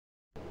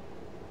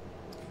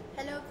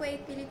Hello Kuwait,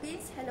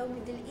 Philippines, hello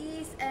Middle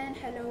East, and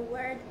hello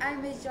world.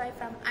 I'm Ms. Joy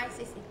from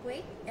ICSA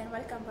Kuwait, and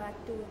welcome back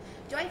to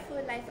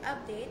Joyful Life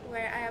Update,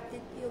 where I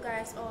update you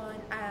guys on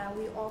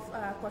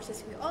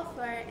courses we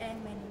offer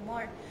and many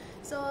more.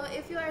 So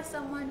if you are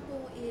someone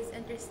who is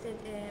interested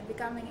in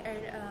becoming a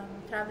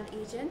travel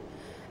agent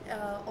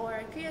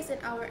or curious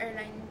in our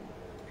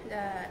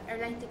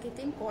airline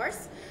ticketing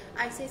course,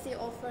 ICSA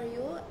offer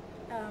you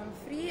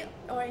free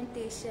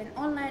orientation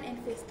online and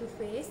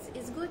face-to-face.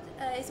 It's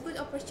good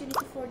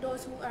opportunity for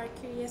those who are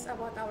curious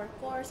about our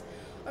course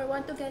or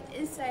want to get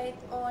insight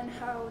on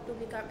how to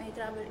become a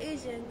travel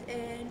agent,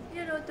 and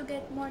to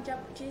get more job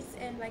opportunities,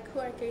 and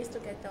who are curious to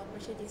get the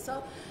opportunity.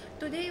 So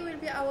today will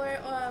be our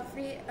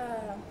free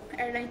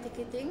airline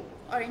ticketing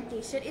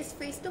orientation. It's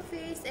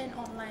face-to-face and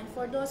online.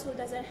 For those who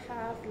doesn't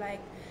have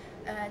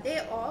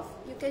day off,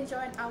 you can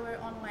join our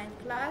online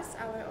class.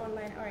 Our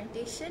online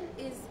orientation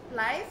is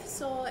live,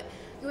 so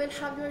you will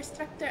have your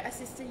instructor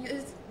assisting you.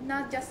 It's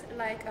not just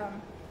video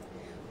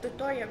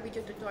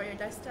tutorial.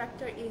 The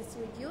instructor is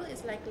with you.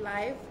 It's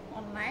live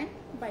online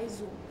by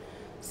Zoom.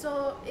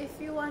 So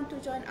if you want to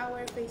join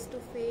our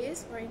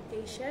face-to-face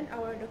orientation,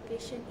 our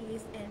location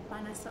is in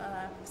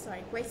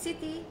Kuwait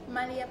City,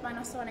 Maliya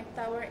Panasonic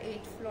Tower,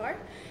 8th floor,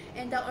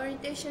 and the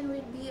orientation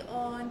will be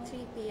on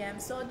 3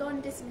 p.m. So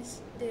don't dismiss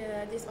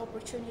this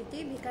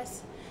opportunity,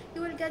 because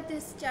you will get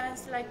this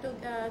chance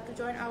to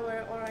join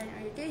our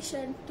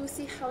orientation to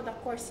see how the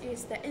course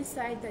is, the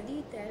inside, the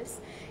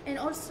details, and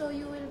also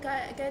you will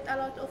get a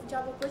lot of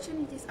job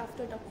opportunities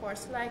after the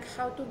course, like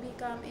how to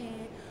become a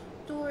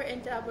tour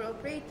and travel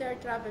operator,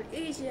 travel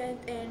agent,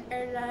 and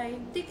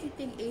airline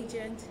ticketing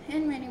agent,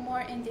 and many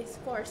more in this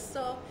course.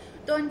 So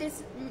don't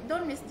miss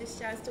this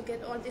chance to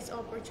get all this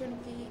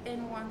opportunity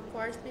in one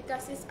course,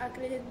 because it's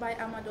accredited by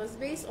Amadeus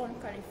based on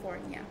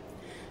California.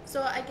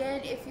 So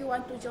again, if you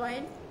want to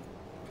join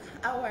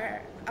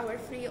our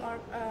free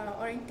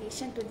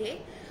orientation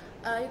today,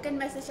 you can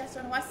message us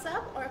on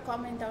WhatsApp or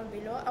comment down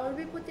below. I will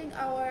be putting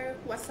our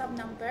WhatsApp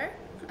number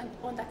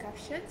on the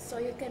caption, so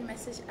you can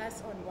message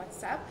us on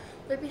WhatsApp.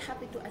 We'll be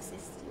happy to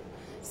assist you.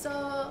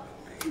 So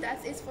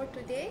that's it for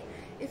today.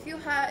 If you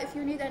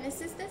need an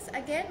assistance,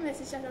 again,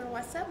 message us on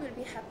WhatsApp. We'll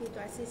be happy to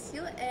assist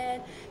you,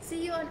 and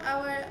see you on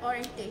our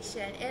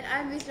orientation. And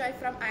I'm Ms. Joy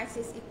from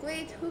ICSA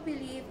Kuwait, who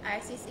believe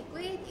ICSA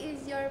Kuwait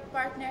is your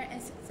partner in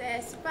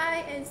success.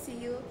 Bye, and see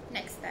you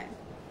next time.